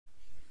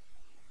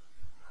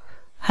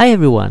Hi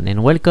everyone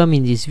and welcome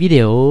in this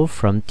video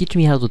from Teach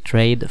Me How to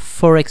Trade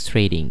Forex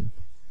Trading.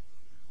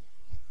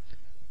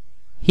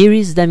 Here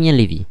is Damien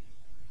Levy.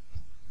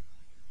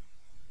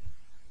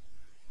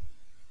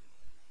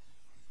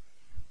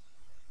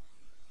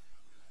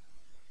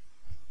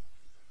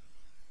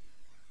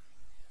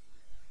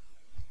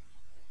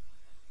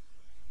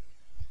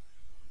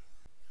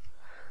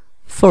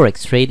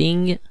 Forex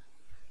Trading.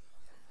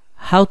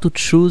 How to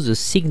choose a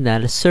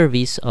signal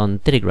service on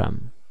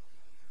Telegram.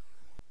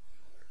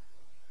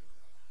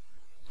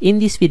 In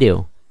this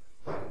video,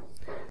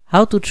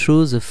 how to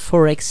choose a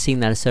Forex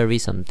signal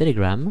service on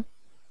Telegram,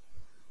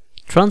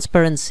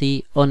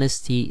 transparency,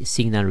 honesty,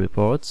 signal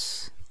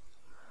reports,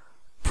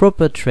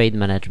 proper trade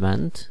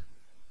management,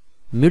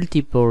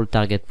 multiple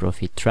target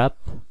profit trap,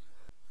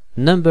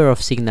 number of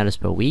signals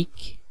per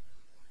week,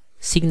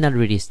 signal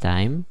release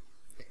time,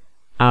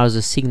 are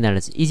the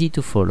signals easy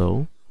to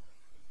follow,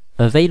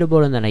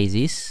 available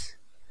analysis,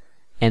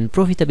 and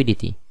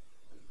profitability.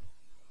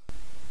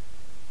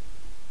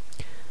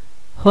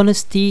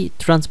 Honesty,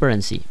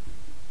 transparency.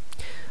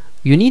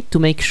 You need to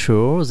make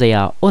sure they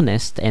are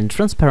honest and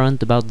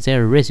transparent about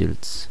their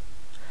results.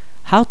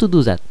 How to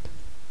do that?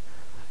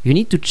 You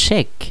need to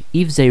check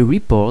if they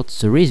report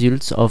the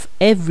results of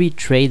every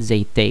trade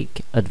they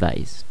take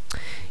advice.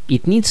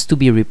 It needs to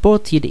be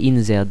reported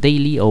in their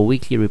daily or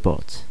weekly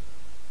reports.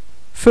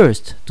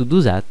 First, to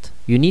do that,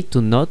 you need to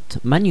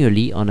note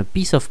manually on a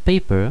piece of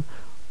paper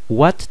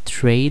what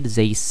trade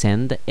they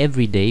send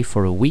every day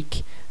for a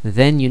week.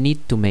 Then you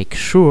need to make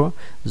sure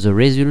the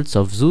results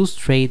of those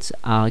trades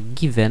are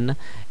given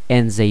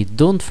and they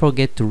don't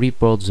forget to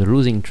report the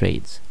losing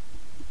trades.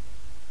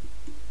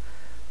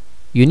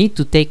 You need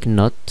to take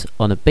note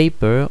on a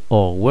paper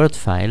or Word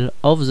file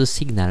of the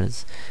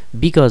signals,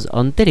 because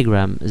on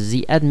Telegram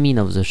the admin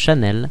of the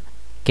channel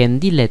can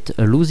delete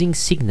a losing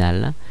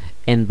signal,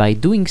 and by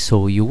doing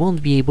so you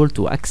won't be able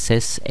to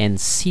access and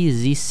see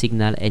this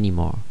signal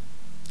anymore.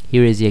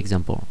 Here is the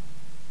example.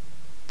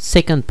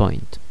 Second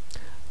point.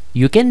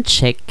 You can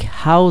check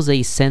how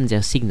they send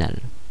their signal.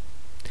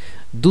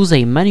 Do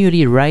they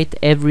manually write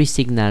every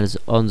signals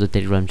on the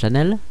Telegram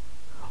channel,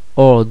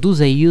 or do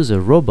they use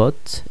a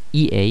robot,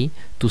 EA,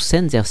 to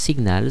send their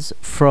signals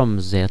from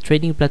their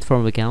trading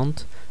platform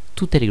account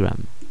to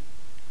Telegram?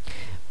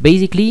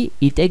 Basically,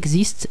 it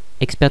exists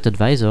expert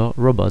advisor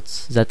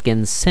robots that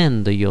can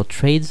send your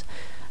trades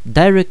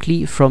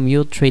directly from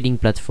your trading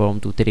platform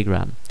to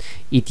Telegram.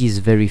 It is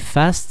very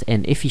fast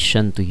and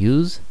efficient to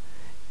use,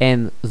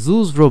 and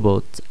those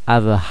robots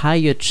have a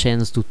higher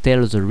chance to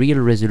tell the real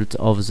result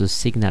of the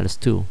signals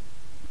too.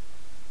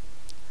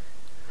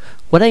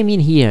 What I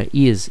mean here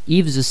is,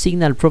 if the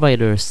signal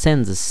provider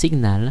sends a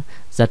signal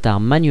that are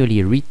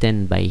manually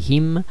written by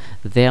him,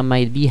 there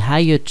might be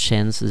higher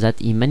chance that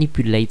he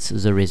manipulates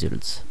the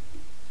results.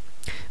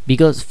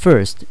 Because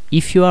first,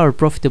 if you are a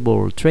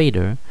profitable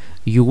trader,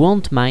 you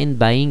won't mind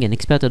buying an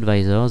expert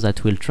advisor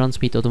that will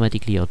transmit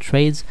automatically your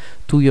trades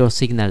to your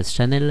signals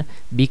channel,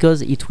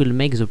 because it will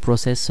make the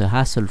process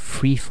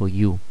hassle-free for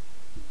you.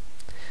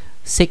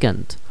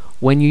 Second,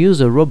 when you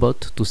use a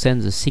robot to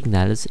send the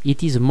signals,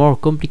 it is more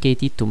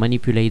complicated to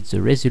manipulate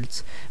the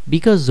results,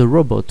 because the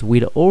robot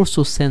will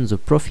also send the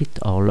profit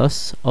or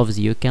loss of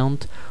the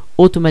account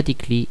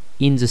automatically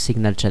in the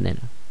signal channel.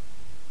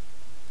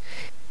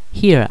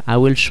 Here I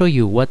will show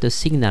you what a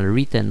signal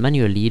written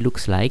manually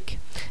looks like,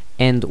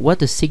 and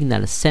what a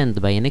signal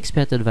sent by an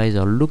expert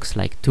advisor looks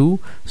like too,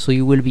 so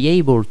you will be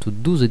able to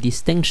do the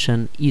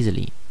distinction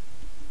easily.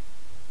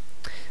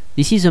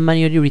 This is a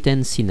manually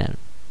written signal.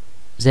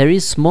 There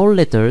is small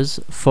letters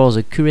for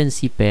the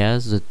currency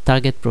pairs, the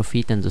target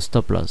profit and the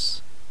stop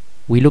loss.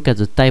 We look at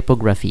the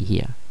typography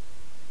here.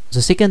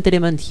 The second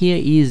element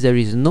here is there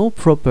is no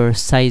proper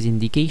size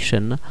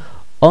indication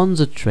on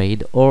the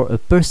trade or a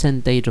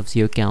percentage of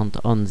the account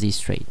on this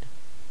trade.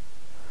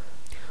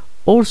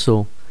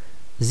 Also,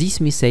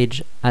 this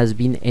message has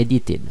been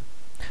edited.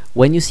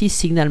 When you see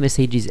signal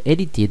messages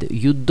edited,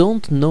 you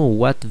don't know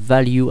what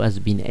value has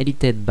been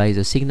edited by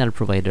the signal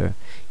provider.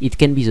 It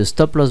can be the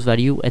stop loss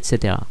value,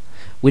 etc.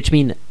 Which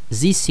means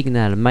this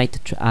signal might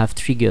have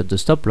triggered the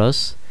stop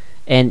loss,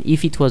 and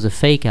if it was a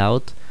fake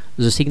out,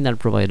 the signal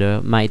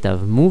provider might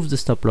have moved the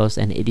stop loss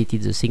and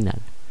edited the signal.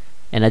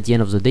 And at the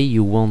end of the day,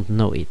 you won't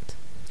know it.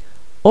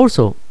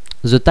 Also,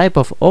 the type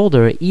of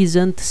order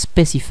isn't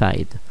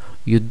specified.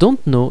 You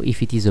don't know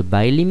if it is a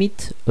buy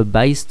limit, a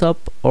buy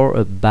stop, or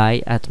a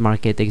buy at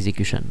market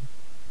execution.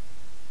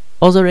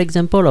 Other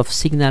example of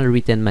signal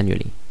written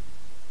manually.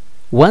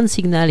 One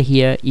signal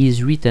here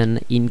is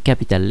written in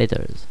capital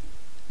letters.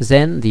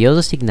 Then the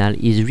other signal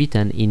is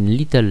written in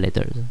little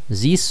letters.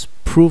 This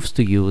proves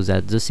to you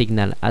that the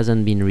signal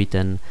hasn't been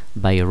written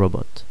by a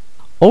robot.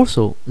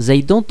 Also,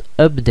 they don't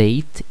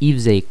update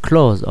if they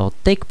close or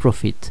take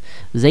profit.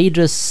 They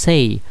just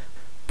say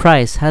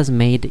price has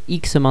made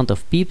X amount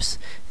of pips.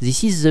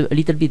 This is a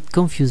little bit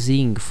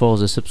confusing for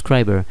the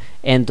subscriber,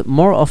 and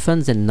more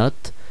often than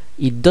not,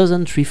 it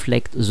doesn't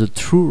reflect the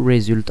true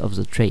result of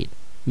the trade.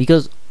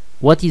 Because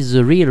what is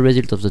the real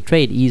result of the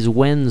trade is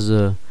when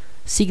the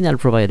signal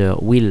provider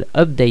will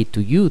update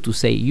to you to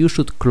say you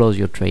should close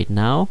your trade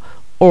now,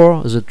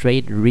 or the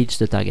trade reached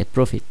the target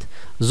profit.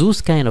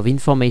 Those kind of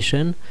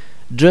information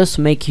just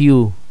make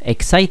you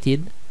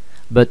excited,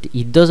 but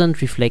it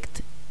doesn't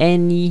reflect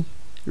any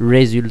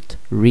result,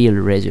 real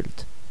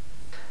result.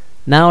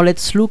 Now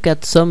let's look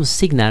at some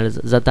signals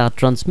that are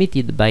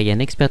transmitted by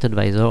an expert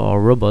advisor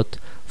or robot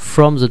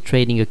from the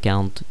trading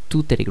account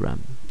to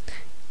Telegram.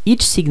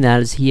 Each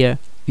signal here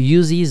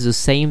uses the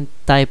same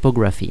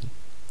typography.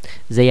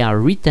 They are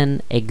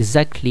written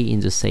exactly in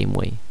the same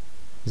way.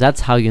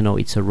 That's how you know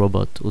it's a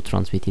robot who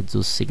transmitted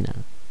those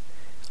signals.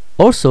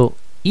 Also,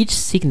 each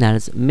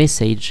signal's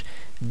message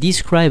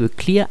describes a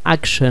clear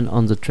action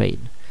on the trade.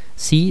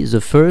 See, the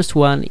first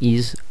one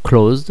is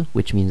closed,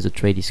 which means the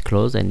trade is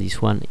closed, and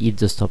this one is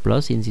the stop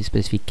loss in this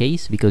specific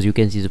case, because you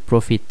can see the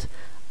profit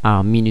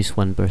are minus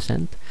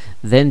 1%.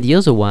 Then the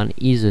other one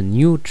is a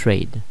new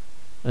trade.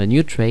 A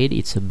new trade,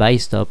 it's a buy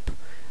stop,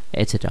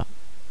 etc.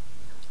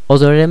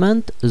 Other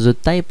element, the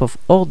type of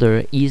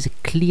order is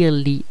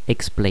clearly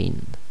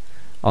explained.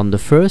 On the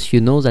first,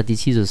 you know that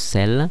this is a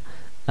sell.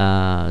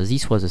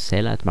 This was a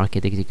sell at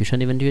market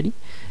execution eventually.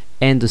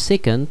 And the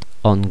second,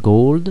 on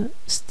gold,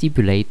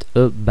 stipulate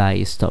a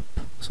buy stop.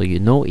 So you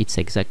know it's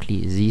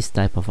exactly this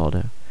type of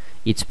order.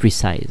 It's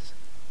precise.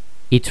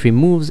 It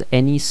removes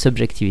any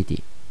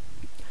subjectivity.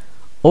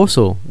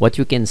 Also, what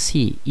you can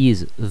see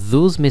is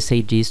those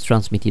messages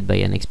transmitted by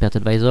an expert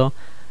advisor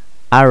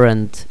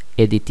aren't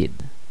edited.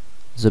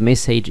 The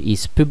message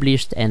is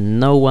published and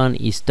no one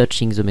is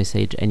touching the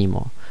message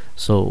anymore.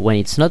 So when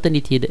it's not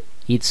edited,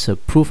 it's a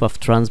proof of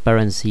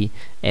transparency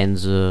and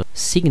the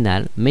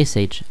signal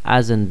message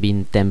hasn't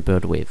been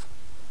tampered with.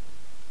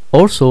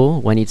 Also,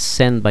 when it's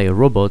sent by a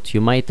robot, you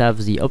might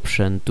have the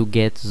option to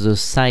get the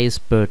size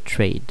per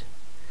trade,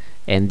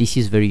 and this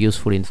is very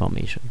useful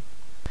information.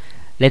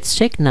 Let's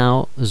check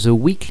now the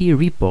weekly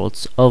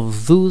reports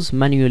of those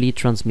manually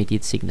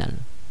transmitted signals.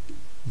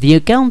 The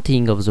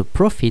accounting of the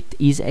profit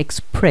is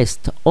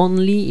expressed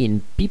only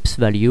in pips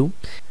value,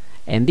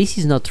 and this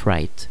is not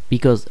right,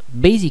 because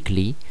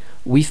basically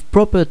with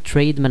proper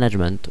trade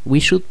management we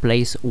should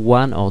place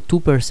 1 or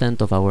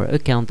 2% of our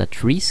account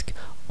at risk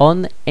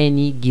on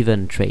any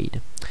given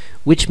trade,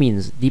 which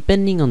means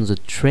depending on the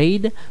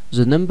trade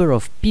the number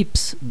of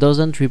pips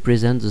doesn't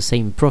represent the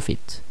same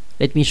profit.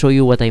 Let me show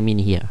you what I mean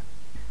here.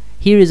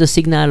 Here is a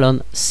signal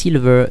on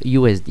silver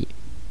USD.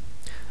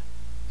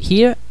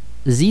 Here,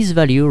 this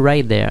value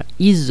right there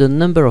is the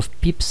number of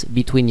pips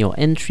between your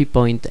entry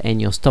point and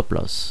your stop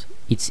loss.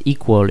 It's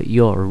equal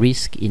your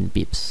risk in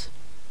pips.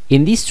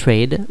 In this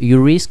trade,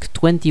 you risk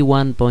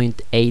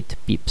 21.8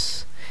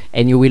 pips,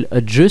 and you will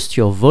adjust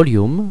your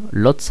volume,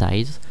 lot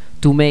size,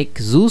 to make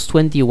those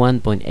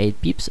 21.8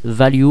 pips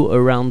value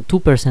around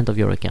 2% of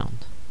your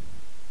account.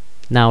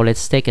 Now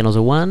let's take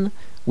another one,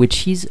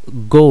 which is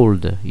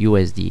gold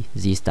USD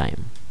this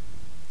time.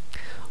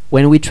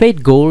 When we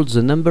trade gold,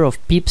 the number of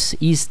pips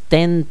is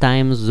 10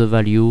 times the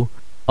value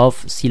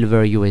of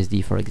silver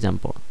USD, for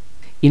example.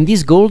 In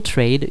this gold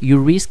trade, you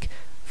risk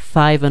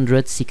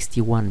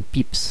 561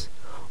 pips,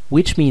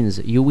 which means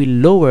you will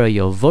lower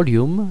your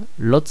volume,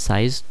 lot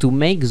size, to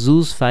make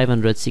those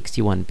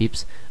 561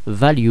 pips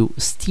value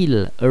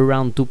still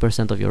around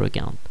 2% of your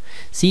account.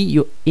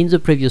 See, in the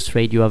previous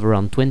trade you have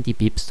around 20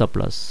 pips stop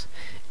loss,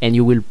 and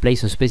you will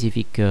place a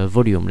specific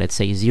volume, let's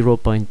say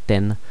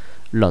 0.10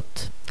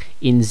 lot.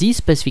 In this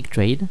specific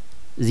trade,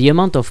 the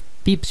amount of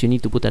pips you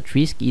need to put at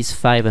risk is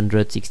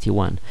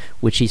 561,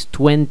 which is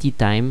 20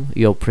 times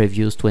your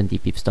previous 20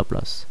 pip stop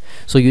loss.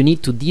 So you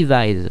need to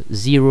divide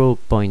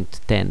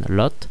 0.10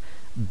 lot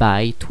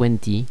by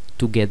 20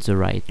 to get the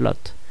right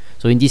lot.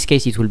 So in this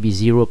case it will be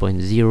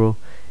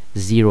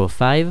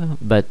 0.005,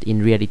 but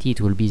in reality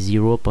it will be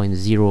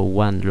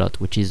 0.01 lot,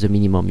 which is the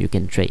minimum you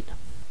can trade.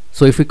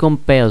 So if we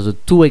compare the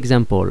two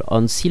examples,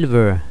 on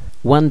silver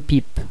 1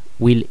 pip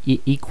will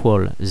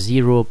equal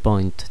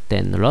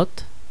 0.10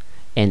 lot,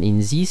 and in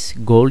this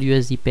gold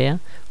USD pair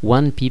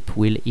 1 pip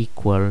will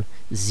equal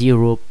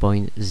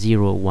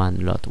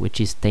 0.01 lot, which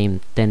is 10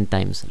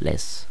 times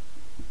less.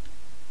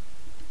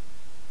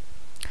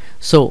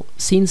 So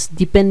since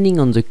depending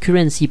on the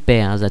currency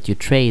pair that you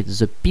trade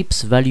the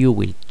pips value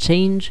will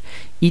change,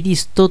 it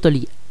is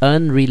totally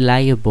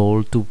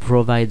unreliable to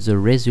provide the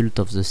result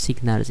of the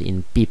signals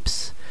in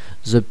pips.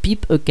 The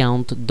pip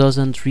account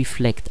doesn't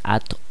reflect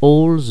at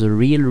all the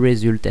real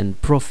result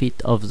and profit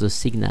of the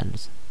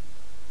signals.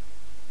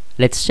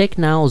 Let's check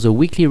now the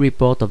weekly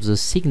report of the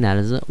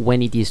signals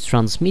when it is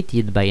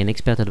transmitted by an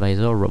expert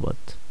advisor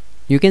robot.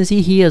 You can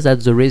see here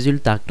that the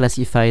results are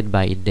classified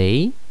by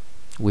day,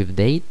 with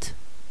date,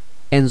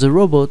 and the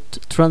robot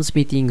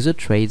transmitting the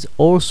trades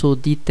also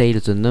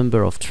details the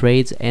number of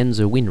trades and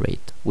the win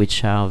rate,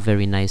 which are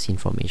very nice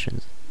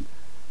information.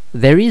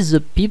 There is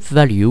the pip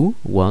value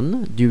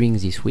 1 during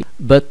this week,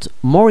 but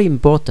more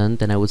important,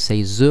 and I would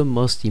say the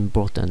most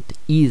important,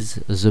 is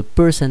the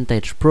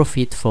percentage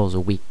profit for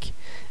the week.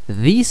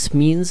 This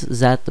means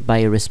that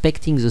by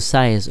respecting the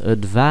size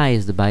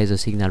advised by the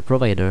signal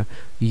provider,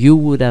 you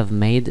would have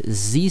made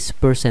this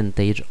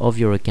percentage of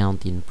your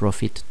account in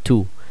profit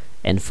too.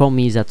 And for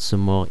me, that's a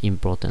more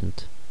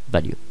important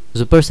value.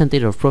 The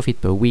percentage of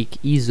profit per week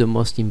is the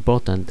most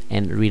important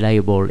and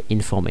reliable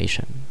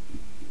information.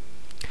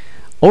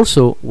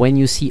 Also, when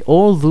you see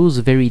all those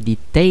very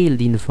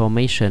detailed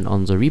information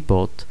on the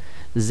report,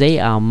 they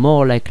are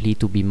more likely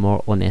to be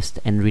more honest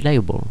and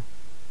reliable,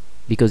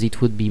 because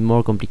it would be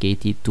more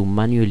complicated to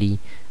manually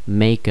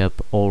make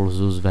up all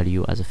those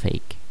values as a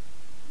fake.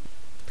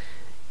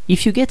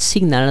 If you get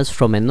signals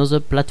from another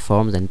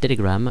platform than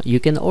Telegram,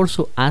 you can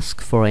also ask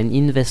for an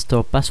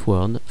investor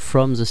password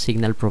from the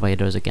signal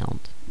provider's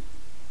account.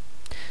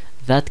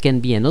 That can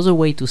be another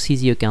way to see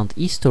the account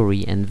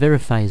history and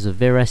verify the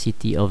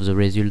veracity of the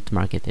result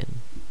marketed.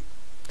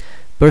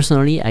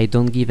 Personally, I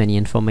don't give any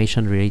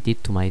information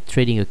related to my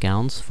trading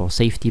accounts for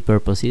safety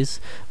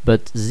purposes,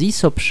 but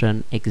this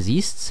option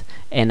exists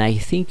and I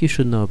think you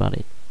should know about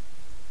it.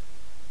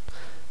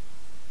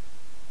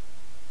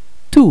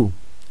 2.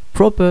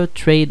 Proper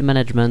trade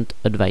management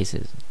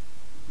advices.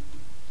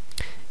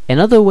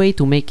 Another way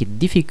to make it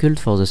difficult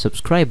for the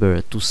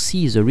subscriber to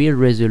see the real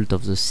result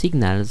of the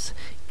signals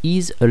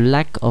is a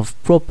lack of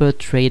proper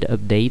trade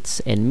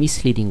updates and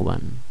misleading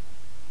one.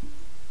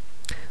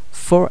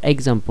 For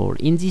example,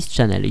 in this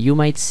channel you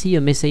might see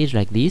a message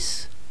like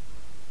this,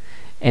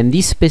 and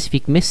this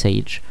specific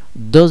message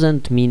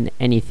doesn't mean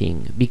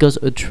anything, because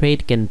a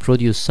trade can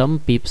produce some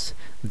pips,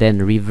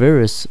 then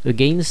reverse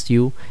against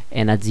you,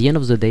 and at the end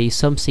of the day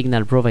some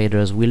signal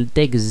providers will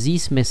take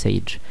this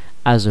message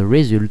as a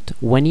result,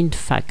 when in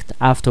fact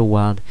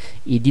afterward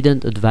it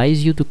didn't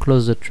advise you to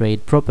close the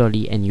trade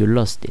properly and you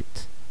lost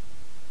it.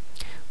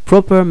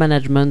 Proper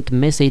management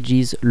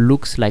messages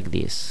looks like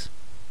this.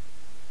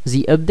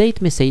 The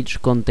update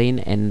message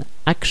contains an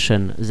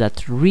action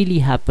that really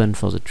happened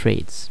for the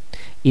trades.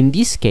 In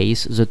this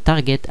case, the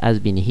target has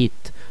been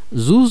hit.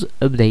 Those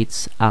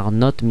updates are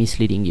not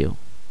misleading you.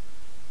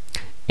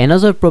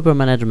 Another proper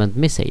management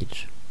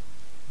message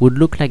would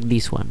look like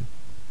this one.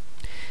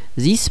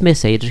 This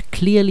message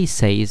clearly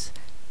says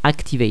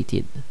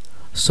activated,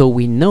 so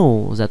we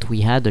know that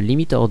we had a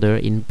limit order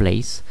in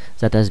place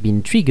that has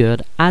been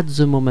triggered at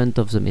the moment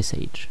of the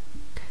message.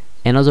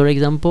 Another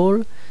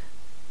example,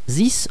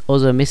 this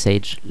other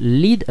message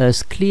leads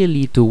us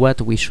clearly to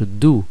what we should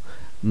do: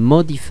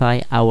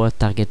 modify our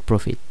target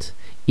profit.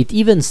 It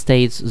even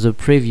states the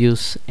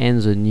previous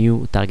and the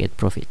new target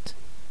profit.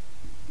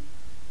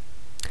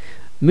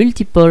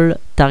 Multiple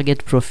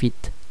target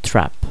profit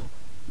trap.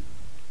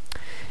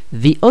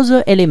 The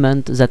other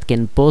element that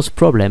can pose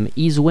problem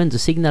is when the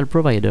signal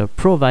provider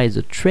provides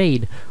a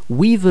trade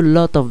with a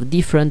lot of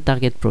different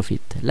target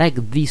profit, like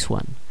this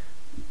one.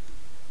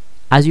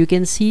 As you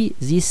can see,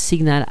 this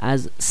signal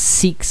has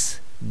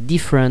 6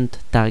 different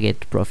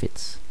target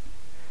profits.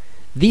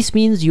 This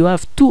means you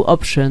have 2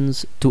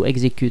 options to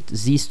execute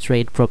this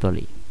trade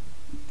properly.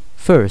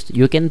 First,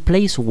 you can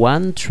place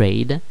one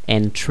trade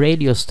and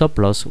trail your stop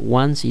loss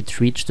once it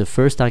reaches the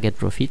first target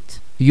profit.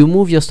 You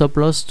move your stop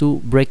loss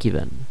to break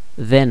even.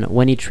 Then,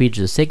 when it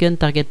reaches the second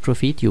target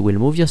profit, you will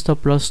move your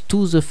stop loss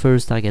to the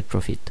first target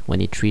profit.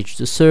 When it reaches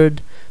the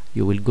third,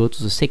 you will go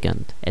to the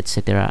second,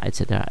 etc.,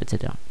 etc.,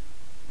 etc.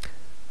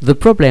 The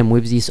problem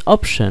with this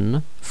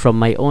option, from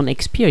my own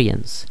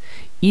experience,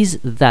 is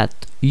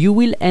that you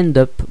will end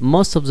up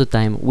most of the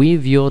time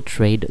with your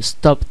trade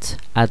stopped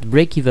at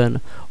break-even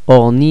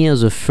or near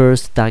the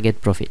first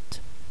target profit.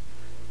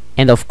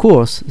 And of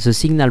course, the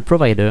signal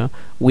provider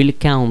will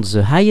count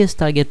the highest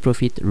target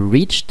profit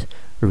reached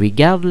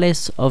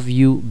regardless of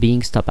you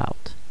being stopped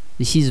out.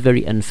 This is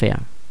very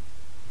unfair.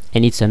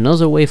 And it's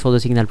another way for the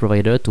signal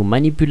provider to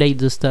manipulate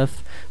the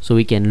stuff so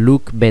he can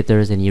look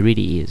better than he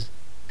really is.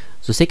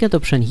 The second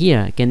option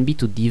here can be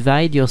to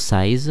divide your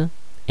size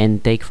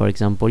and take, for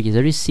example,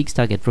 there is 6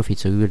 target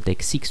profits, so you will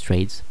take 6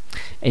 trades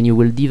and you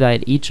will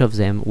divide each of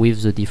them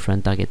with the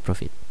different target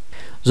profit.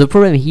 The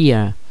problem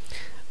here,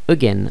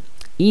 again,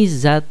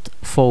 is that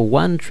for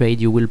one trade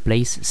you will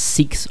place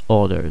 6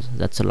 orders.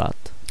 That's a lot.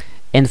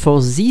 And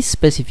for this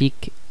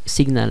specific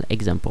signal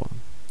example,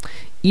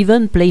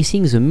 even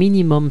placing the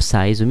minimum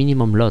size, the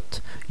minimum lot,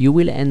 you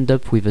will end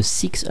up with a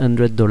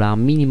 $600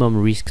 minimum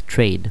risk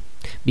trade,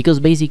 because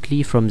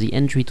basically from the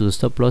entry to the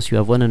stop loss you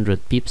have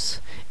 100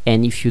 pips,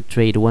 and if you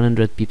trade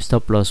 100 pips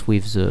stop loss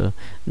with the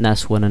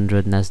NAS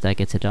 100,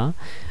 Nasdaq, etc.,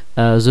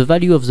 the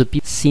value of the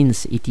pip,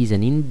 since it is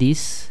an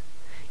index,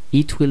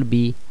 it will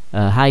be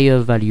a higher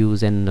value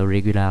than a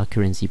regular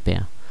currency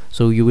pair.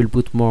 So you will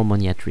put more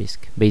money at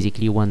risk,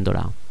 basically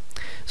 $1.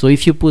 So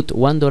if you put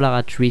 $1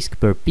 at risk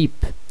per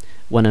pip,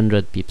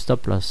 100 pip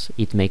stop loss,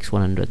 it makes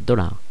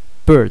 $100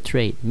 per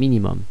trade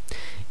minimum.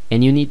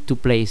 And you need to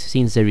place,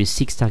 since there is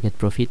 6 target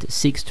profit,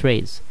 6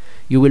 trades,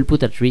 you will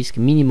put at risk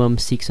minimum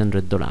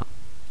 $600.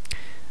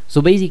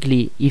 So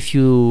basically, if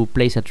you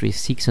place at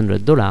risk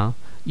 $600,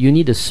 you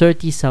need a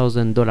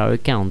 $30,000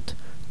 account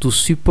to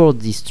support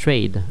this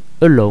trade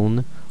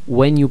alone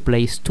when you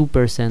place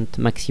 2%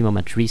 maximum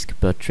at risk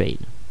per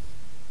trade.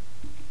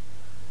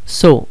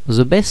 So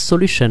the best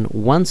solution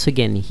once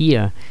again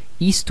here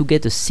is to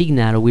get a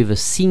signal with a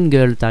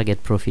single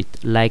target profit,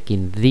 like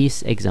in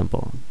this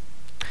example.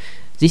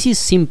 This is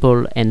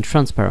simple and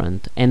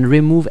transparent and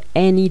remove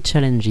any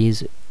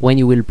challenges when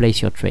you will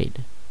place your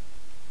trade.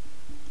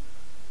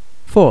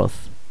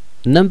 Fourth,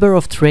 number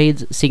of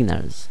trades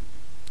signals.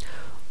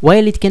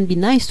 While it can be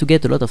nice to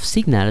get a lot of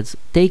signals,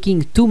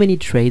 taking too many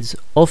trades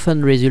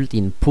often result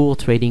in poor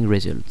trading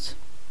results.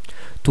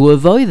 To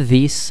avoid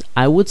this,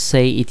 I would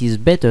say it is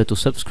better to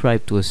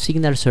subscribe to a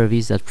signal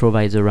service that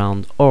provides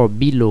around or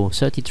below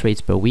 30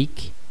 trades per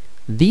week.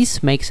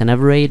 This makes an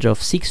average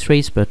of 6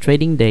 trades per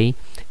trading day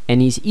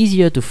and is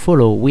easier to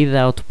follow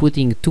without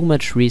putting too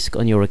much risk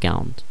on your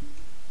account.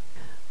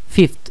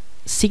 Fifth,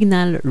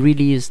 signal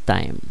release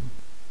time.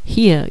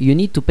 Here you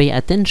need to pay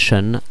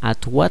attention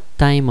at what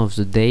time of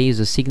the day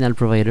the signal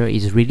provider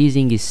is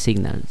releasing his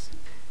signals.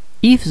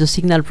 If the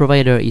signal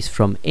provider is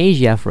from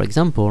Asia, for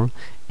example,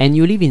 and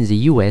you live in the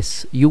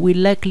US, you will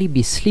likely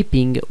be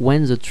sleeping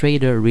when the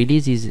trader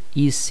releases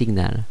his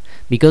signal,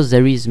 because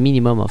there is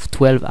minimum of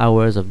 12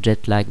 hours of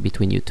jet lag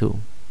between you two.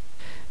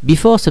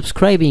 Before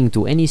subscribing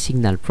to any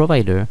signal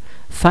provider,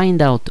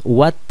 find out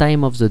what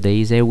time of the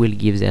day they will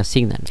give their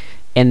signal,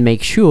 and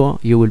make sure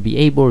you will be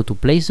able to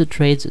place the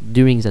trades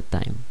during that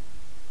time.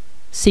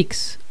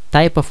 6.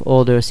 Type of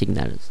order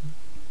signals.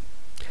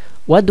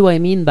 What do I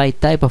mean by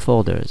type of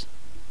orders?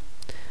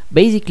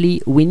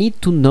 Basically, we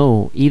need to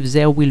know if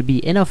there will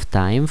be enough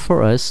time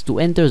for us to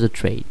enter the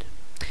trade,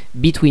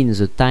 between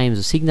the time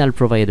the signal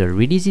provider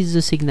releases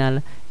the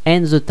signal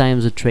and the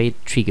time the trade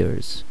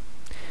triggers.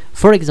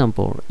 For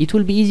example, it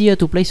will be easier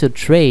to place a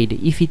trade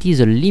if it is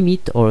a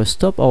limit or a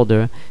stop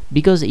order,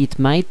 because it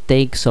might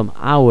take some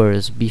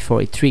hours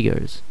before it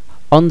triggers.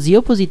 On the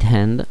opposite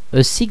hand,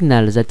 a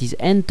signal that is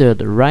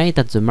entered right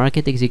at the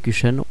market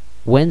execution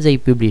when they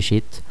publish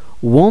it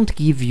won't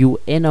give you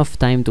enough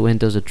time to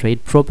enter the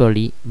trade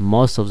properly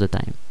most of the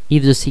time.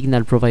 If the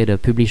signal provider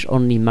publish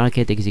only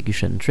market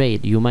execution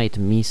trade, you might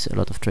miss a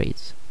lot of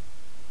trades.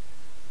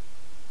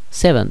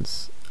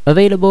 7th,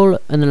 available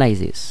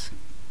analysis.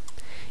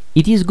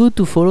 It is good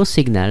to follow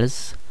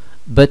signals,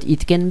 but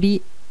it can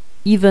be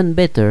even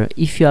better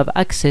if you have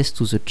access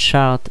to the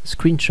chart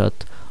screenshot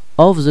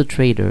of the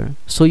trader,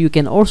 so you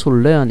can also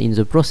learn in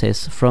the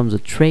process from the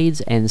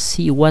trades and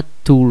see what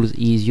tools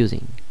he is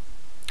using.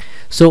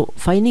 So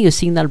finding a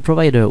signal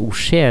provider who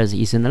shares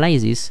his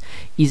analysis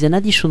is an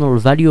additional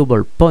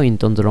valuable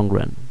point on the long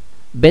run.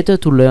 Better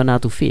to learn how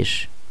to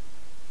fish.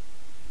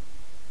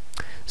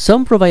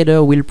 Some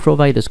provider will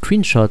provide a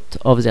screenshot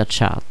of their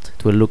chart.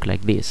 It will look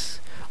like this.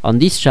 On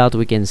this chart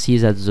we can see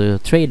that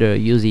the trader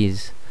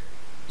uses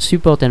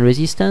support and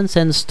resistance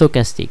and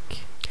stochastic.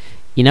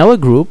 In our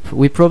group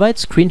we provide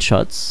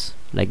screenshots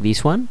like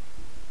this one,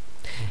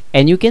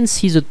 and you can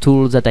see the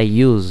tools that I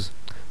use.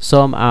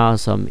 Some are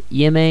some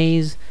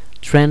EMAs,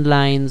 trend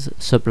lines,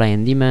 supply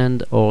and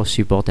demand, or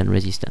support and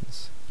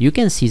resistance. You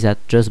can see that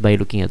just by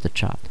looking at the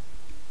chart.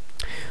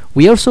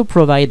 We also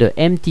provide a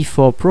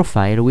MT4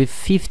 profile with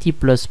 50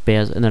 plus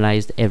pairs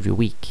analyzed every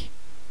week,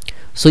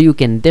 so you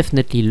can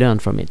definitely learn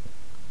from it.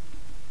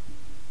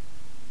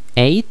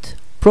 8.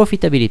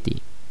 Profitability.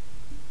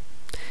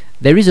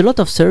 There is a lot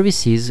of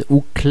services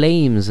who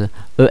claims a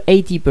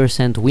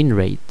 80% win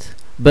rate,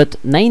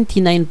 but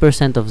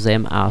 99% of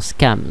them are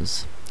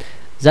scams.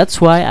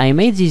 That's why I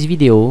made this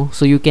video,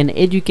 so you can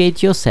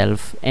educate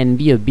yourself and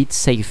be a bit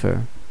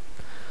safer.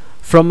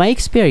 From my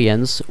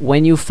experience,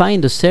 when you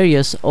find a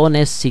serious,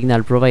 honest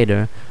signal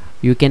provider,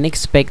 you can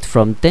expect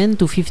from 10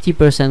 to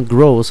 50%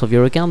 growth of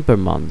your account per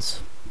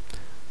month.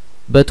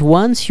 But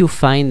once you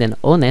find an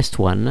honest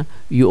one,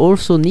 you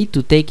also need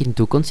to take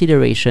into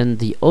consideration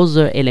the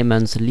other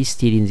elements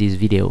listed in this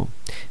video,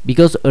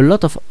 because a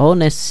lot of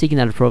honest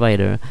signal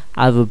providers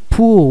have a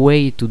poor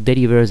way to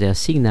deliver their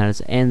signals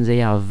and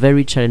they are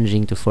very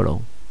challenging to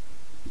follow.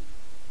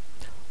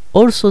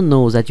 Also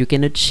know that you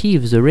can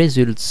achieve the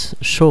results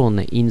shown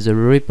in the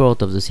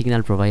report of the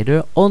signal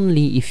provider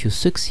only if you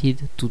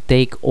succeed to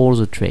take all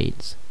the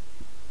trades.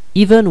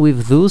 Even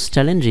with those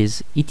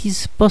challenges, it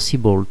is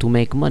possible to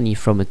make money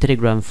from a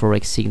Telegram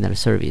Forex signal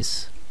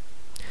service.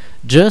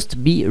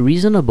 Just be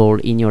reasonable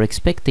in your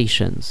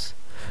expectations.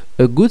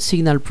 A good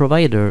signal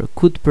provider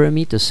could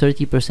permit a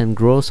 30%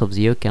 growth of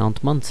the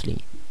account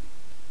monthly.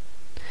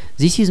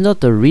 This is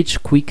not a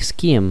rich quick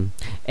scheme,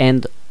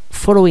 and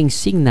following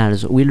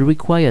signals will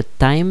require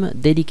time,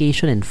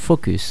 dedication and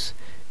focus.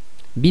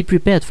 Be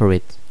prepared for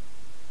it.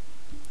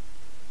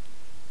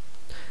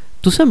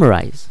 To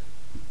summarize,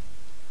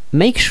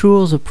 make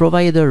sure the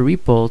provider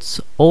reports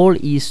all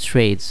his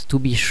trades to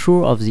be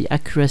sure of the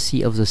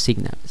accuracy of the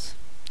signals.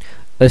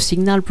 A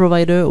signal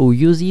provider who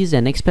uses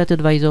an expert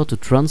advisor to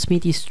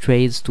transmit his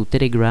trades to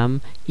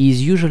Telegram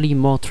is usually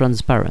more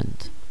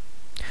transparent.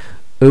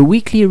 A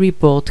weekly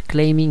report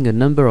claiming a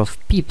number of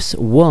pips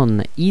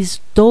won is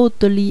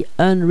totally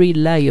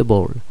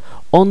unreliable.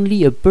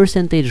 Only a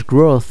percentage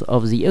growth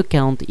of the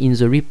account in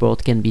the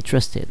report can be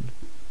trusted.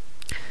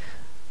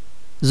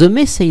 The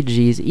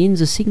messages in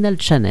the signal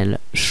channel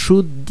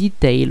should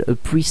detail a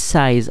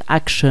precise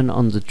action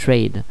on the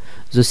trade.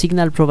 The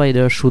signal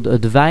provider should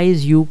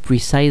advise you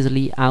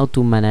precisely how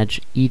to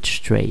manage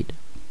each trade.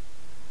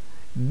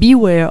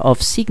 Beware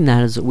of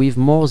signals with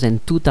more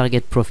than 2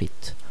 target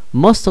profit.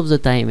 Most of the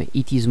time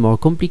it is more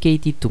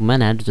complicated to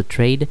manage the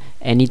trade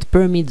and it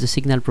permits the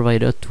signal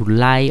provider to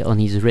lie on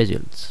his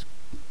results.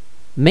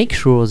 Make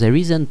sure there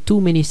isn't too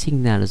many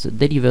signals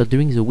delivered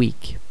during the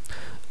week.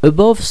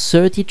 Above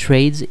 30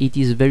 trades it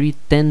is very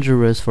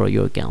dangerous for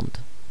your account.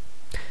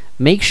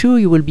 Make sure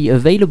you will be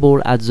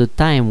available at the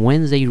time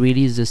when they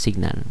release the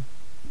signal.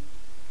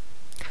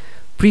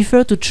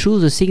 Prefer to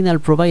choose a signal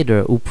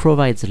provider who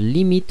provides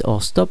limit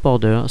or stop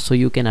order so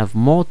you can have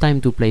more time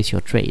to place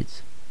your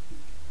trades.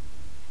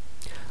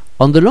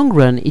 On the long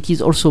run, it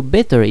is also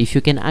better if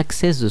you can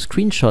access the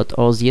screenshot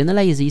or the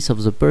analysis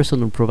of the person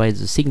who provides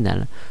the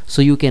signal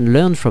so you can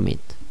learn from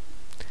it.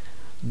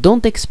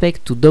 Don't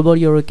expect to double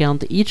your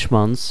account each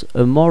month.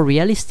 A more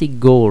realistic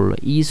goal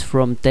is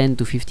from 10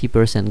 to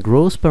 50%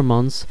 growth per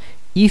month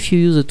if you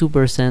use the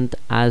 2%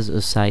 as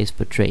a size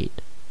per trade.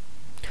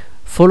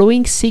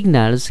 Following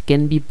signals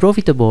can be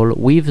profitable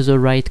with the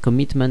right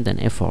commitment and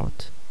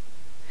effort.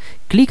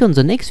 Click on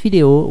the next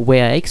video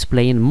where I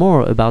explain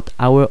more about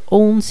our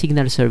own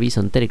signal service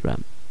on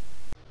Telegram.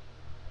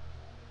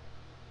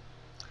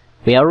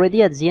 We are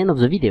already at the end of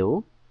the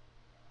video.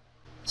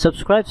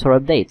 Subscribe for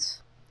updates.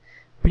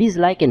 Please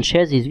like and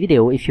share this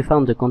video if you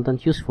found the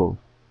content useful.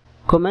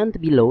 Comment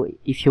below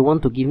if you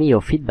want to give me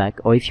your feedback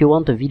or if you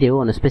want a video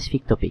on a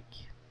specific topic.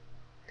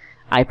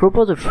 I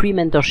propose a free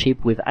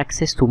mentorship with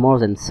access to more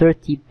than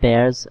 30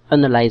 pairs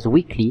analyzed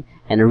weekly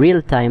and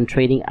real-time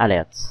trading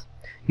alerts.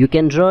 You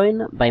can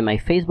join by my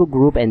Facebook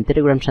group and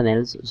Telegram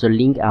channels, the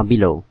links are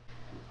below.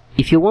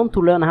 If you want to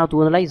learn how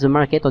to analyze the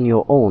market on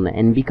your own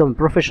and become a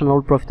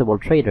professional profitable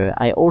trader,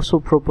 I also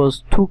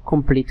propose 2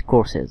 complete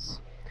courses.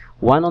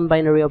 One on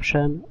binary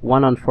option,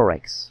 one on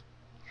Forex.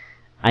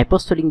 I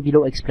post a link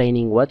below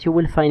explaining what you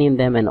will find in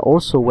them and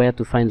also where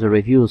to find the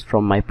reviews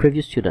from my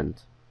previous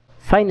student.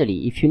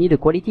 Finally, if you need a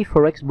quality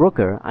Forex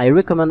broker, I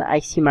recommend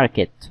IC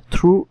Market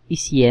through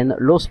ECN,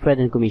 low spread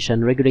and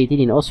commission,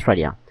 regulated in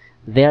Australia.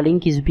 Their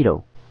link is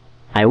below.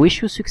 I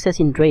wish you success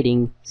in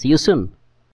trading. See you soon!